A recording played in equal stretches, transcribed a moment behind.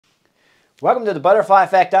Welcome to the Butterfly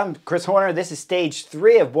Effect. I'm Chris Horner. This is stage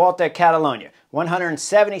 3 of Volta, Catalunya.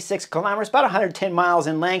 176 kilometers, about 110 miles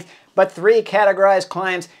in length, but 3 categorized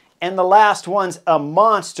climbs, and the last one's a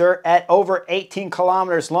monster at over 18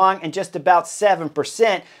 kilometers long and just about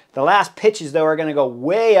 7%. The last pitches, though, are going to go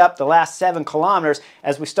way up the last 7 kilometers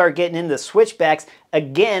as we start getting into the switchbacks,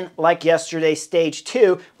 again, like yesterday's stage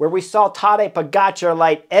 2, where we saw Tadej POGAČAR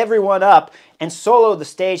light everyone up and solo the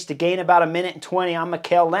stage to gain about 1:20 on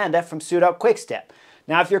Mikel Landa from Suit-Out Quick-Step.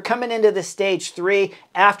 Now, if you're coming into the stage 3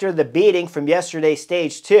 after the beating from yesterday's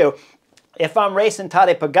stage 2, if I'm racing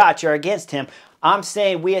Tadej POGAČAR against him, I'm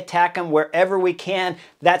saying we attack him wherever we can.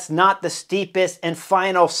 That's not the steepest and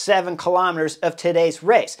final 7 kilometers of today's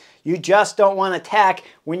race. You just don't want to attack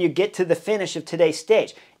when you get to the finish of today's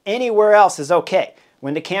stage. Anywhere else is okay.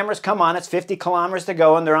 When the cameras come on, it's 50 kilometers to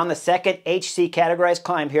go, and they're on the second HC categorized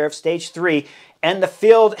climb here of stage 3, and the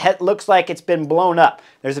field looks like it's been blown up.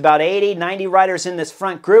 There's about 80, 90 riders in this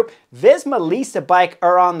front group. Visma Lease Bike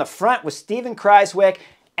are on the front with Steven Kruijswijk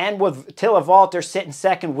and with Attila Volta sitting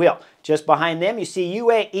second wheel. Just behind them, you see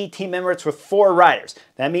UAE team Emirates with 4 riders.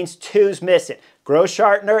 That means 2's missing.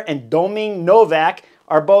 Großschartner and Doming Novak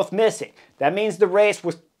are both missing. That means the race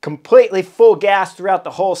was completely full gas throughout the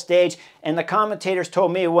whole stage, and the commentators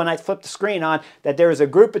told me when I flipped the screen on that there was a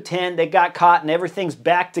group of 10 that got caught and everything's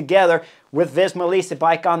back together with Visma Lease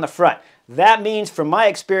Bike on the front. That means, from my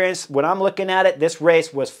experience, when I'm looking at it, this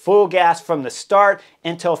race was full gas from the start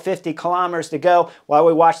until 50 kilometers to go while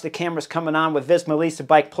we watch the cameras coming on with Visma Lease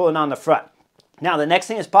Bike pulling on the front. Now, the next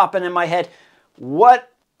thing is popping in my head, what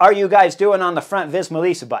are you guys doing on the front Visma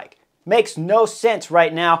Lease Bike? Makes no sense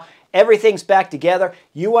right now. Everything's back together.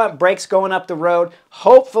 You want brakes going up the road.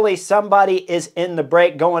 Hopefully somebody is in the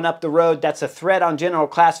brake going up the road. That's a threat on general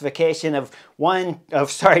classification of no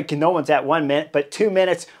one's at 1 minute, but 2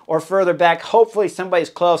 minutes or further back. Hopefully somebody's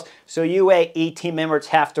close, so UAE team members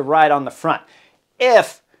have to ride on the front.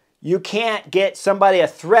 If you can't get somebody a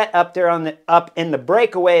threat up there up in the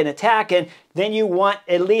breakaway and attacking, then you want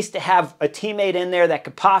at least to have a teammate in there that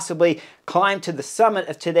could possibly climb to the summit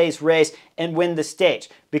of today's race and win the stage.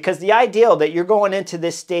 Because the ideal that you're going into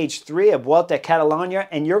this stage 3 of Volta Catalunya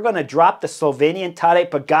and you're going to drop the Slovenian Tadej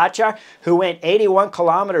POGAČAR, who went 81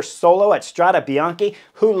 kilometers solo at Strade Bianche,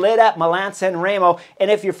 who lit up Milan San Remo,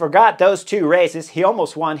 and if you forgot those 2 races, he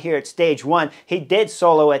almost won here at stage 1. He did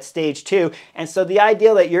solo at stage 2, and so the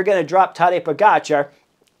ideal that you're going to drop Tadej POGAČAR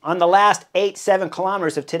on the last 7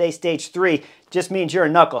 kilometers of today's stage 3 just means you're a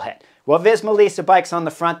knucklehead. Well, Visma Lease Bike's on the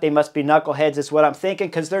front. They must be knuckleheads is what I'm thinking,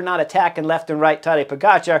 because they're not attacking left and right Tadej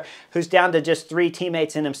POGAČAR, who's down to just 3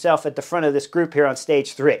 teammates and himself at the front of this group here on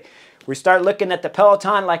stage 3. We start looking at the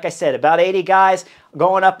peloton, like I said, about 80 guys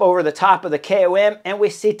going up over the top of the KOM, and we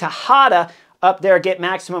see Tejada up there get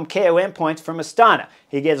maximum KOM points from Astana.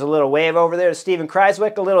 He gives a little wave over there to Steven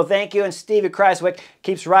Kruijswijk, a little thank you, and Steven Kruijswijk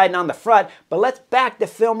keeps riding on the front. But let's back the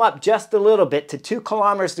film up just a little bit to 2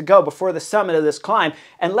 kilometers to go before the summit of this climb,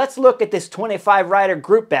 and let's look at this 25-rider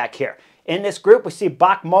group back here. In this group, we see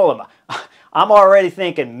Bach Mollema. I'm already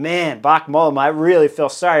thinking, man, Bach Mollema, I really feel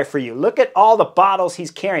sorry for you. Look at all the bottles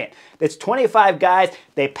he's carrying. It's 25 guys.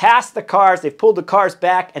 They passed the cars. They've pulled the cars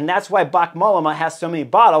back, and that's why Bach Mollema has so many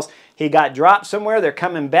bottles. He got dropped somewhere. They're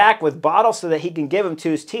coming back with bottles so that he can give them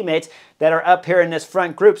to his teammates that are up here in this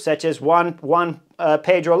front group, such as Juan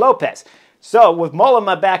Pedro Lopez. So with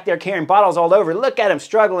Mollema back there carrying bottles all over, look at him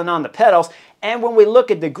struggling on the pedals. And when we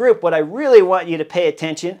look at the group, what I really want you to pay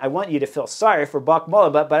attention, I want you to feel sorry for Bach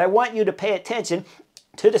Mollema, but I want you to pay attention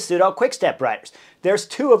to the Suit-Out Quick-Step riders. There's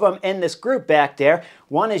 2 of them in this group back there.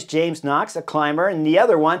 One is James Knox, a climber, and the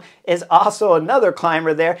other one is also another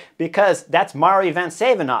climber there, because that's Mari van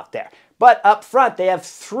Savenhoff there. But up front, they have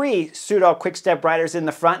 3 Suit-Out Quick-Step riders in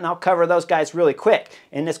the front, and I'll cover those guys really quick.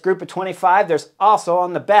 In this group of 25, there's also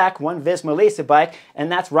on the back one Visma Lease Bike,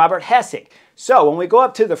 and that's Robert Hessig. So when we go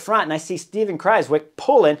up to the front and I see Steven Kruijswijk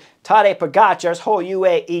pulling Tadej POGAČAR's whole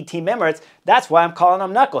UAE team Emirates, that's why I'm calling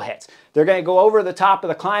them knuckleheads. They're going to go over the top of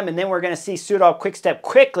the climb, and then we're going to see Suit-Out Quick-Step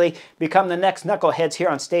quickly become the next knuckleheads here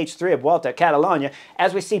on stage 3 of Volta Catalunya,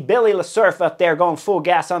 as we see Billy LeSurf up there going full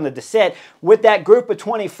gas on the descent with that group of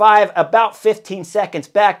 25 about 15 seconds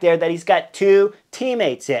back there that he's got 2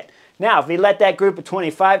 teammates in. Now, if we let that group of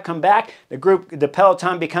 25 come back, the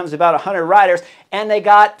peloton becomes about 100 riders, and they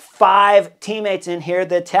got 5 teammates in here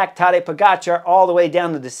that attack Tadej POGAČAR all the way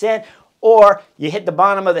down the descent. Or you hit the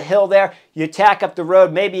bottom of the hill there, you attack up the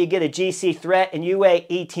road, maybe you get a GC threat, and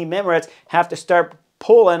UAE team Emirates have to start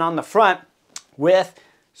pulling on the front with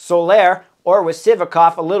Soler or was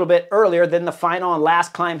Sivakov a little bit earlier than the final and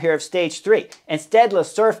last climb here of stage 3? Instead, Le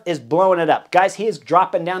Cerf is blowing it up. Guys, he is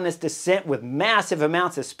dropping down this descent with massive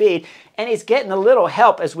amounts of speed, and he's getting a little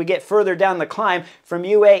help as we get further down the climb from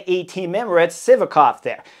UAE team member Sivakov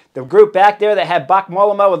there. The group back there that had Bach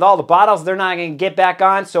Mollema with all the bottles, they're not going to get back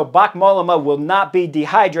on, so Bach Mollema will not be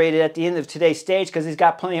dehydrated at the end of today's stage because he's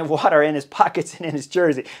got plenty of water in his pockets and in his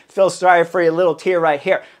jersey. Feel sorry for your little tear right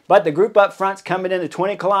here. But the group up front's coming into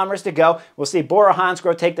 20 kilometers to go. We'll see Bora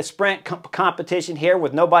Hansgrohe take the sprint competition here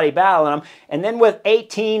with nobody battling him. And then with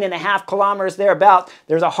 18.5 kilometers thereabouts,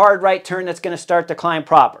 there's a hard right turn that's going to start the climb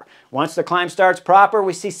proper. Once the climb starts proper,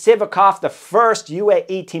 we see Sivakov, the first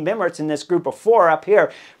UAE team member. It's in this group of 4 up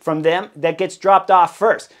here from them that gets dropped off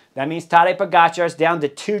first. That means Tadej Pogačar is down to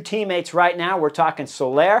 2 teammates right now. We're talking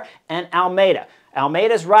Soler and Almeida.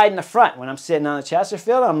 Almeida's riding the front. When I'm sitting on the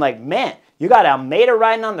Chesterfield, I'm like, man, you got Almeida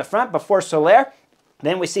riding on the front before Soler?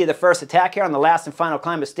 Then we see the first attack here on the last and final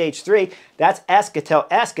climb of stage 3. That's Euskaltel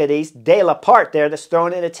Eskadis de la Part there that's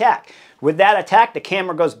throwing an attack. With that attack, the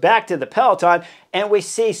camera goes back to the peloton, and we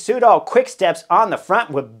see Soudal Quicksteps on the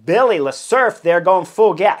front with Billy Le Cerf there going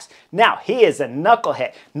full gas. Now, he is a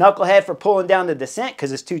knucklehead. Knucklehead for pulling down the descent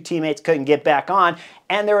because his 2 teammates couldn't get back on,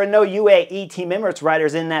 and there were no UAE Team Emirates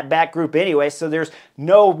riders in that back group anyway, so there's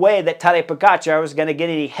no way that Tadej Pogačar was going to get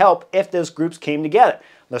any help if those groups came together.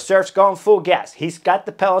 Le Cerf's going full gas. He's got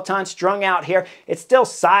the peloton strung out here. It's still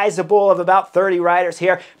sizable of about 30 riders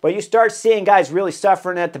here, but you start seeing guys really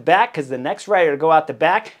suffering at the back because the next rider to go out the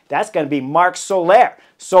back, that's going to be Marc Soler.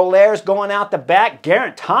 Soler's going out the back.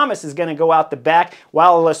 Geraint Thomas is going to go out the back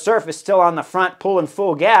while Le Cerf is still on the front pulling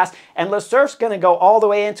full gas, and Le Cerf's going to go all the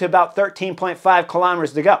way into about 13.5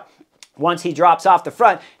 kilometers to go. Once he drops off the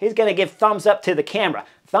front, he's going to give thumbs up to the camera.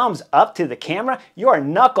 Thumbs up to the camera? You're a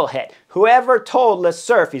knucklehead. Whoever told Le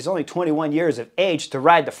Cerf, he's only 21 years of age, to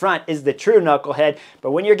ride the front is the true knucklehead.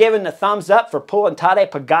 But when you're giving the thumbs up for pulling Tadej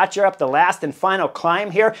Pogačar up the last and final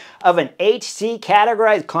climb here of an HC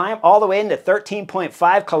categorized climb all the way into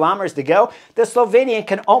 13.5 kilometers to go, the Slovenian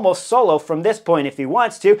can almost solo from this point if he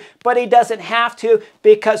wants to, but he doesn't have to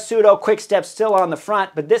because Soudal Quickstep's still on the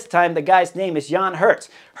front, but this time the guy's name is Jan Hertz.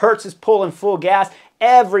 Hertz is pulling full gas.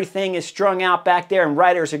 Everything is strung out back there and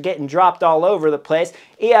riders are getting dropped all over the place.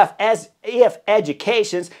 EF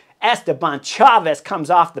Education's Esteban Chavez comes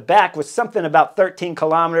off the back with something about 13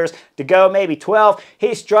 kilometers to go, maybe 12.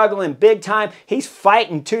 He's struggling big time. He's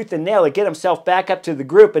fighting tooth and nail to get himself back up to the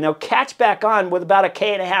group, and he'll catch back on with about 1.5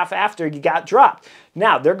 K after he got dropped.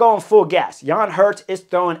 Now, they're going full gas. Jan Hertz is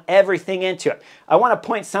throwing everything into it. I want to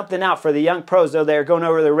point something out for the young pros, though, that are going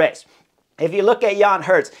over the race. If you look at Jan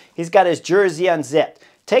Hertz, he's got his jersey unzipped.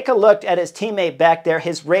 Take a look at his teammate back there,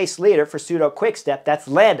 his race leader for Soudal Quickstep. That's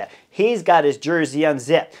Landa. He's got his jersey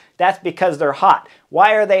unzipped. That's because they're hot.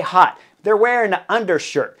 Why are they hot? They're wearing an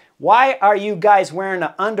undershirt. Why are you guys wearing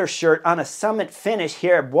an undershirt on a summit finish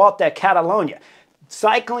here at Volta, Catalunya?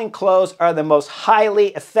 Cycling clothes are the most highly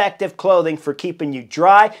effective clothing for keeping you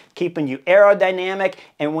dry, keeping you aerodynamic,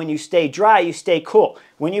 and when you stay dry, you stay cool.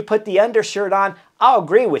 When you put the undershirt on, I'll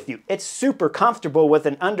agree with you. It's super comfortable with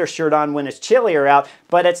an undershirt on when it's chillier out,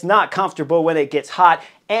 but it's not comfortable when it gets hot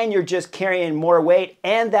and you're just carrying more weight,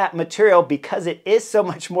 and that material, because it is so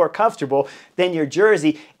much more comfortable than your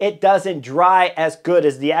jersey, it doesn't dry as good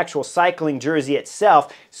as the actual cycling jersey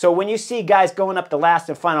itself. So when you see guys going up the last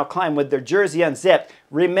and final climb with their jersey unzipped,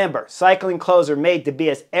 remember, cycling clothes are made to be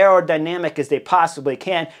as aerodynamic as they possibly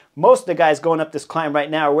can. Most of the guys going up this climb right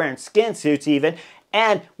now are wearing skin suits even.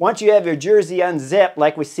 And once you have your jersey unzipped,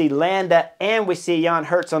 like we see Landa and we see Jan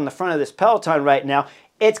Hertz on the front of this peloton right now,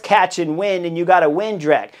 it's catching wind and you got a wind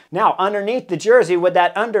drag. Now, underneath the jersey with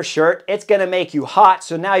that undershirt, it's going to make you hot,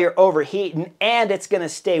 so now you're overheating, and it's going to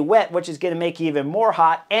stay wet, which is going to make you even more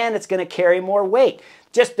hot, and it's going to carry more weight.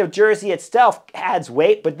 Just the jersey itself adds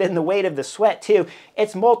weight, but then the weight of the sweat too.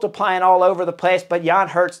 It's multiplying all over the place, but Jan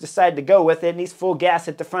Hertz decided to go with it, and he's full gas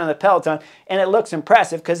at the front of the peloton, and it looks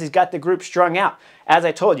impressive because he's got the group strung out. As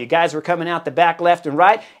I told you, guys were coming out the back left and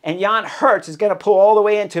right, and Jan Hertz is going to pull all the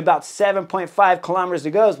way into about 7.5 kilometers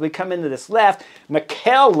to go as we come into this left.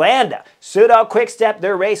 Mikel Landa, Soudal Quickstep,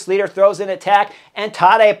 their race leader, throws an attack, and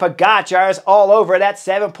Tadej Pogačar is all over it at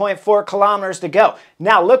 7.4 kilometers to go.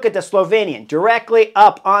 Now look at the Slovenian, directly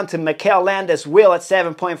up onto Mikel Landa's wheel at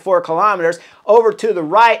 7.4 kilometers, over to the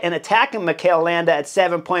right and attacking Mikel Landa at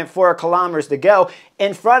 7.4 kilometers to go,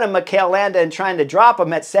 in front of Mikel Landa and trying to drop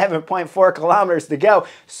him at 7.4 kilometers to go.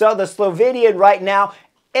 So the Slovenian right now,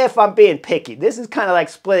 if I'm being picky, this is kind of like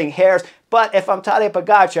splitting hairs, But if I'm Tadej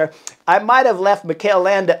POGAČAR, I might have left Mikel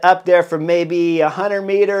Landa up there for maybe 100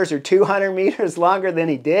 meters or 200 meters longer than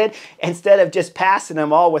he did, instead of just passing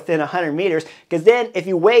them all within 100 meters. Because then if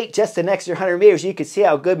you wait just an extra 100 meters, you can see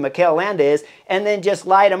how good Mikel Landa is, and then just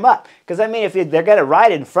light him up. Because I mean, if they're going to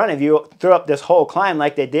ride in front of you through up this whole climb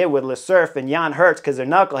like they did with Le Cerf and Jan Hertz, because they're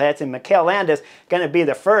knuckleheads, and Mikel Landa's going to be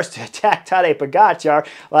the first to attack Tadej POGAČAR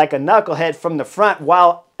like a knucklehead from the front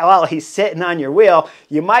while he's sitting on your wheel,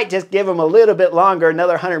 you might just give him a little bit longer,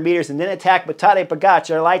 another 100 meters, and then attack. But Tadej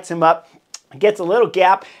POGAČAR lights him up, gets a little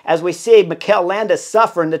gap, as we see Mikel Landa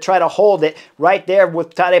suffering to try to hold it right there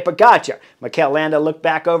with Tadej POGAČAR. Mikel Landa looked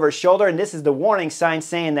back over his shoulder, and this is the warning sign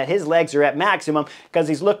saying that his legs are at maximum, because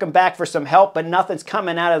he's looking back for some help, but nothing's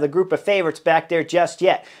coming out of the group of favorites back there just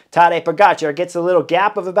yet. Tadej POGAČAR gets a little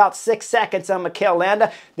gap of about 6 seconds on Mikel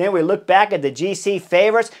Landa. Then we look back at the GC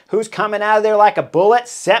favorites. Who's coming out of there like a bullet?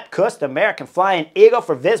 Sepp Kuss, the American Flying Eagle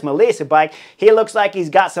for Visma Lease bike. He looks like he's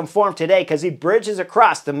got some form today, because he bridges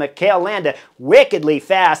across the Mikel Landa wickedly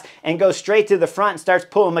fast and goes straight to the front and starts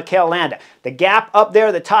pulling Mikel Landa. The gap up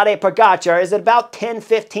there, the Tadej POGAČAR, is at about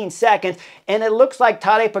 10-15 seconds, and it looks like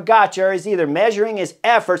Tadej POGAČAR is either measuring his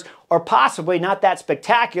efforts or possibly not that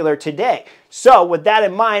spectacular today. So with that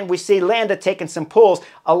in mind, we see Landa taking some pulls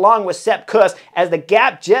along with Sepp Kuss as the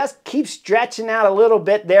gap just keeps stretching out a little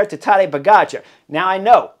bit there to Tadej POGAČAR. Now I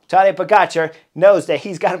know Tadej POGAČAR knows that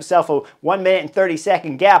he's got himself a 1 minute and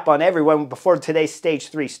 30-second gap on everyone before today's stage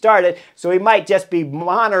 3 started, so he might just be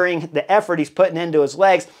monitoring the effort he's putting into his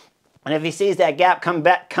legs. And if he sees that gap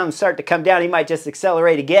start to come down, he might just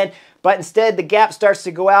accelerate again. But instead, the gap starts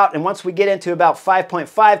to go out, and once we get into about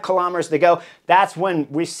 5.5 kilometers to go, that's when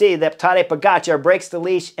we see that Tadej POGAČAR breaks the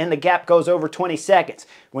leash and the gap goes over 20 seconds.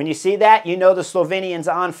 When you see that, you know the Slovenian's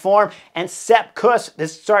on form, and Sepp Kuss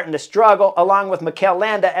is starting to struggle along with Mikel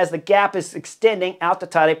Landa as the gap is extending out to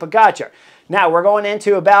Tadej POGAČAR. Now, we're going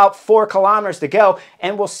into about 4 kilometers to go,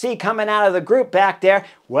 and we'll see coming out of the group back there,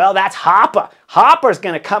 well, that's Hoppa. Hopper's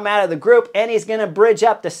going to come out of the group, and he's going to bridge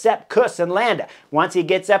up to Sepp Kuss and Landa. Once he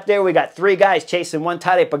gets up there, we got 3 guys chasing one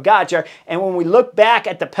Tadej POGAČAR, and when we look back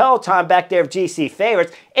at the peloton back there of GC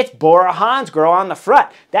favorites, it's Bora Hansgrohe on the front.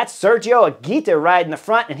 That's Sergio Higuita riding the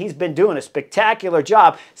front, and he's been doing a spectacular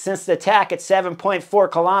job since the attack at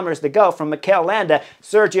 7.4 kilometers to go from Mikel Landa.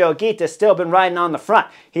 Sergio Higuita's still been riding on the front.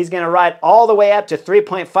 He's going to ride all the way up to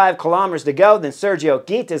 3.5 kilometers to go. Then Sergio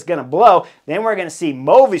Higuita is going to blow. Then we're going to see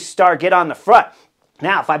Movistar get on the front.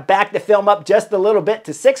 Now, if I back the film up just a little bit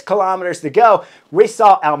to 6 kilometers to go, we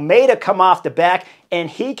saw Almeida come off the back, and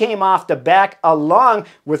he came off the back along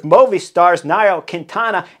with Movistar's Nairo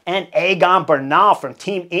Quintana and Egan Bernal from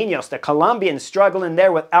Team Ineos. The Colombian struggling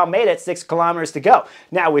there with Almeida at 6 kilometers to go.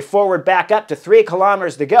 Now, we forward back up to 3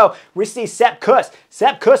 kilometers to go. We see Sepp Kuss.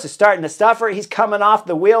 Sepp Kuss is starting to suffer. He's coming off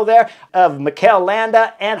the wheel there of Mikel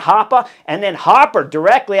Landa and Hoppa. And then Hopper,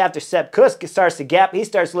 directly after Sepp Kuss starts to gap, he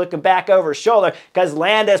starts looking back over his shoulder because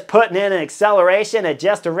Landa is putting in an acceleration at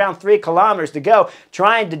just around 3 kilometers to go,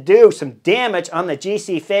 trying to do some damage on the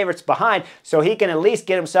GC favorites behind so he can at least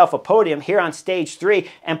get himself a podium here on stage 3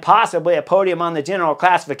 and possibly a podium on the general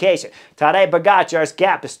classification. Tadej POGAČAR's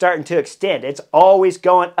gap is starting to extend. It's always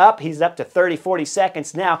going up. He's up to 30-40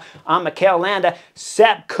 seconds now on Mikel Landa.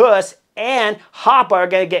 Sepp Kuss and Hoppa are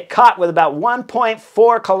going to get caught with about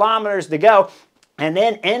 1.4 kilometers to go. And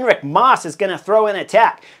then Enric Mas is going to throw in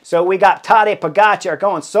attack. So we got Tadej POGAČAR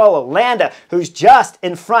going solo. Landa, who's just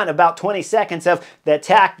in front, about 20 seconds of the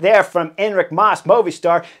attack there from Enric Mas,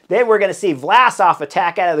 Movistar. Then we're going to see Vlasov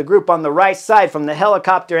attack out of the group on the right side from the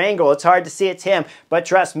helicopter angle. It's hard to see it's him, but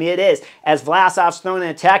trust me, it is. As Vlasov's throwing an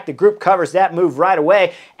attack, the group covers that move right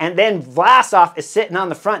away. And then Vlasov is sitting on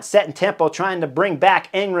the front, setting tempo, trying to bring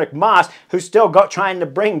back Enric Mas, who's still trying to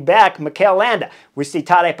bring back Mikel Landa. We see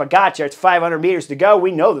Tadej POGAČAR. It's 500 meters to go.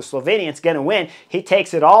 We know the Slovenian's going to win. He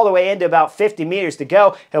takes it all the way into about 50 meters to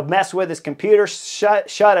go. He'll mess with his computer, shut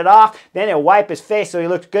it off. Then he'll wipe his face so he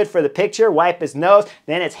looks good for the picture, wipe his nose.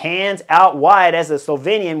 Then it's hands out wide as the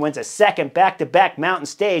Slovenian wins a second back-to-back mountain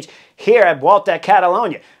stage here at Volta,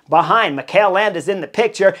 Catalunya. Behind, Mikel Landa's in the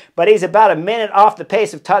picture, but he's about a minute off the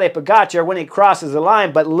pace of Tadej POGAČAR when he crosses the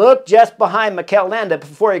line. But look just behind Mikel Landa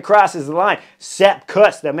before he crosses the line. Sepp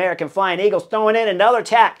Kuss, the American Flying Eagles, throwing in another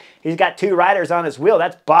attack. He's got 2 riders on his wheel.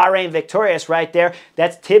 That's Bahrain Victorious right there.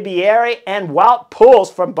 That's Tibieri and Wout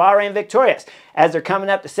Poels from Bahrain Victorious. As they're coming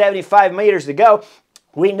up to 75 meters to go,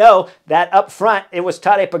 We know that up front, it was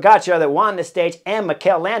Tadej POGAČAR that won the stage and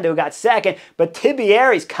Mikel Landa who got second. But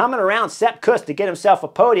Tiberi's coming around Sepp Kuss to get himself a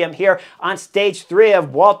podium here on stage 3 of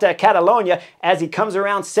Volta Catalunya. As he comes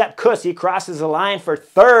around Sepp Kuss, he crosses the line for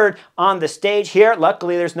third on the stage here.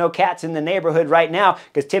 Luckily, there's no cats in the neighborhood right now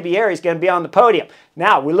because Tiberi's going to be on the podium.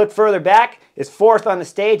 Now, we look further back. Is fourth on the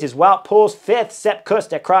stage is Wout Poels. Fifth, Sepp Kuss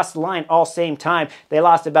that crossed the line all same time. They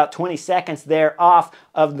lost about 20 seconds there off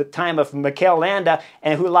of the time of Mikel Landa,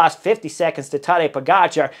 and who lost 50 seconds to Tadej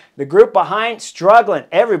POGAČAR. The group behind struggling.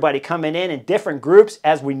 Everybody coming in different groups.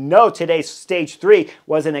 As we know, today's stage 3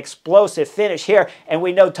 was an explosive finish here, and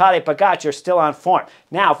we know Tadej POGAČAR still on form.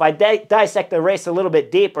 Now, if I dissect the race a little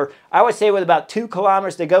bit deeper, I would say with about 2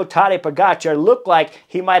 kilometers to go, Tadej POGAČAR looked like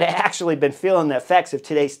he might have actually been feeling the effects of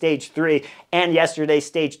today's stage 3 and yesterday's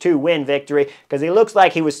stage 2 win victory, because he looks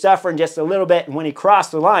like he was suffering just a little bit, and when he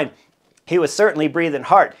crossed the line, he was certainly breathing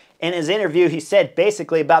hard. In his interview, he said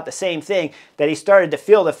basically about the same thing, that he started to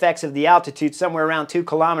feel the effects of the altitude somewhere around 2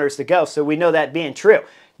 kilometers to go, so we know that being true.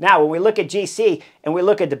 Now, when we look at GC and we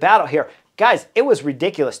look at the battle here, guys, it was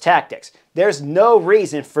ridiculous tactics. There's no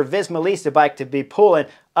reason for Visma Lease bike to be pulling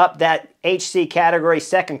up that HC category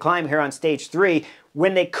second climb here on stage 3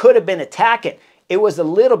 when they could have been attacking. It was a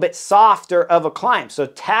little bit softer of a climb. So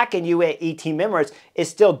attacking UAE Team Emirates is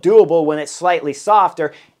still doable when it's slightly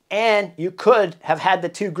softer, and you could have had the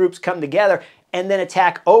 2 groups come together and then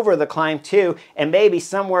attack over the climb too, and maybe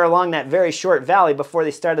somewhere along that very short valley before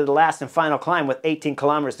they started the last and final climb with 18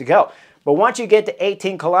 kilometers to go. But once you get to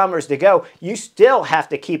 18 kilometers to go, you still have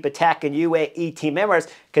to keep attacking UAE Team Emirates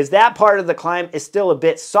because that part of the climb is still a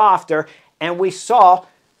bit softer, and we saw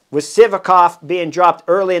with Sivakov being dropped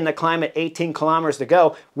early in the climb at 18 kilometers to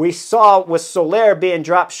go. We saw with Soler being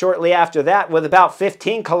dropped shortly after that with about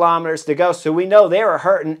 15 kilometers to go, so we know they were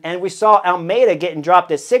hurting. And we saw Almeida getting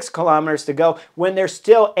dropped at 6 kilometers to go when there's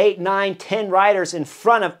still 8, 9, 10 riders in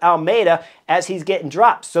front of Almeida as he's getting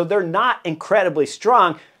dropped. So they're not incredibly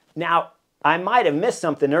strong. Now, I might have missed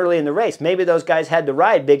something early in the race. Maybe those guys had to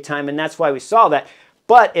ride big time, and that's why we saw that.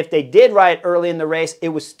 But if they did ride early in the race, it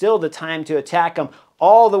was still the time to attack them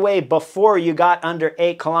all the way before you got under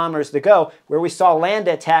 8 kilometers to go, where we saw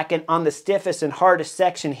Landa attacking on the stiffest and hardest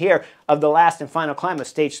section here of the last and final climb of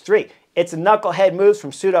stage 3. It's a knucklehead moves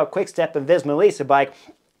from Pseudo Quickstep and Visma Lease bike.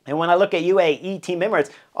 And when I look at UAE Team Emirates,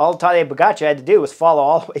 all Tadej POGAČAR had to do was follow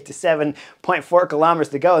all the way to 7.4 kilometers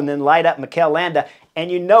to go and then light up Mikel Landa. And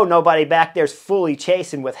you know nobody back there is fully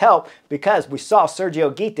chasing with help, because we saw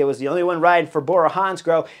Sergio Guita was the only one riding for Bora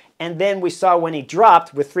Hansgrohe. And then we saw when he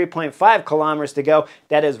dropped with 3.5 kilometers to go,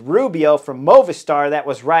 that is Rubio from Movistar that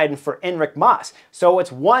was riding for Enric Mas. So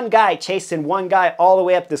it's one guy chasing one guy all the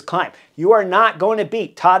way up this climb. You are not going to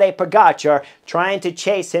beat Tadej POGAČAR trying to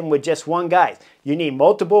chase him with just one guy. You need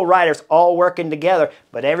multiple riders all working together,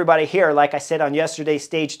 but everybody here, like I said on yesterday's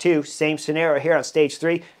stage 2, same scenario here on stage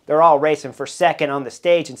 3, they're all racing for second on the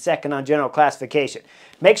stage and second on general classification.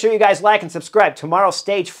 Make sure you guys like and subscribe. Tomorrow's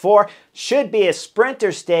stage 4 should be a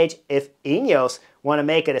sprinter stage if Ineos want to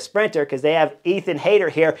make it a sprinter, because they have Ethan Hayter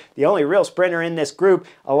here, the only real sprinter in this group,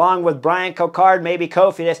 along with Brian Coquard, maybe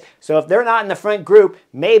Cofidis. So if they're not in the front group,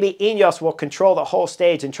 maybe Ineos will control the whole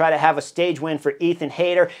stage and try to have a stage win for Ethan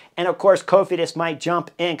Hayter. And of course, Cofidis might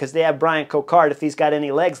jump in because they have Brian Coquard if he's got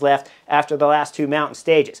any legs left after the last 2 mountain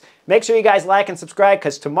stages. Make sure you guys like and subscribe,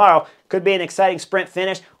 because tomorrow could be an exciting sprint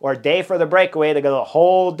finish or a day for the breakaway to go the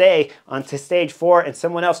whole day onto stage 4 and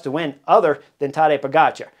someone else to win other than Tadej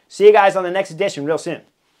POGAČAR. See you guys on the next edition real soon.